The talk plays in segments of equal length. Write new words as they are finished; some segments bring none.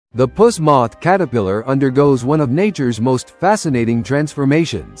The puss moth caterpillar undergoes one of nature's most fascinating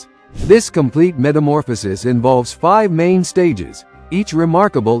transformations. This complete metamorphosis involves 5 main stages, each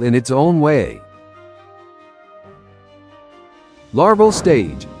remarkable in its own way. Larval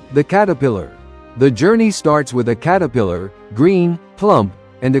stage, the caterpillar. The journey starts with a caterpillar, green, plump,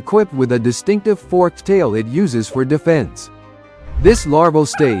 and equipped with a distinctive forked tail it uses for defense. This larval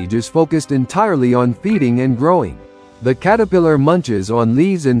stage is focused entirely on feeding and growing. The caterpillar munches on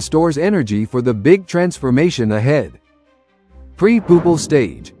leaves and stores energy for the big transformation ahead. Pre-pupal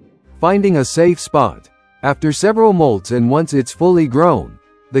stage. Finding a safe spot. After several molts and once it's fully grown,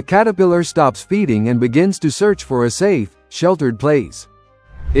 the caterpillar stops feeding and begins to search for a safe, sheltered place.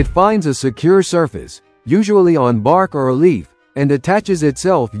 It finds a secure surface, usually on bark or a leaf, and attaches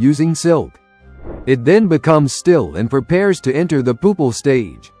itself using silk. It then becomes still and prepares to enter the pupal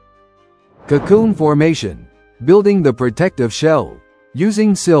stage. Cocoon formation. Building the protective shell.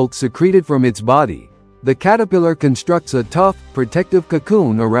 Using silk secreted from its body, the caterpillar constructs a tough, protective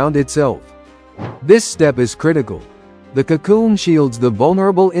cocoon around itself. This step is critical. The cocoon shields the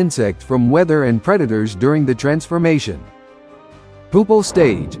vulnerable insect from weather and predators during the transformation. Pupal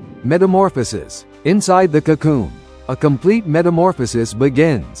stage, metamorphosis. Inside the cocoon, a complete metamorphosis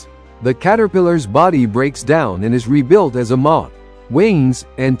begins. The caterpillar's body breaks down and is rebuilt as a moth. Wings,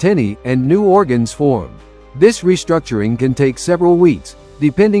 antennae, and new organs form. This restructuring can take several weeks,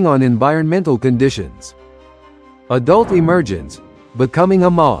 depending on environmental conditions. Adult emergence, becoming a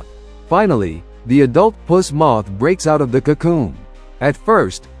moth. Finally, the adult puss moth breaks out of the cocoon. At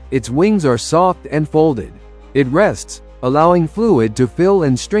first, its wings are soft and folded. It rests, allowing fluid to fill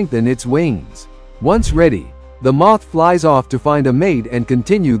and strengthen its wings. Once ready, the moth flies off to find a mate and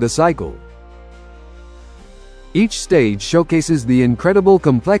continue the cycle. Each stage showcases the incredible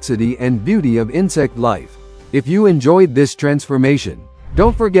complexity and beauty of insect life. If you enjoyed this transformation,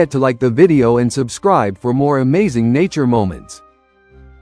 don't forget to like the video and subscribe for more amazing nature moments.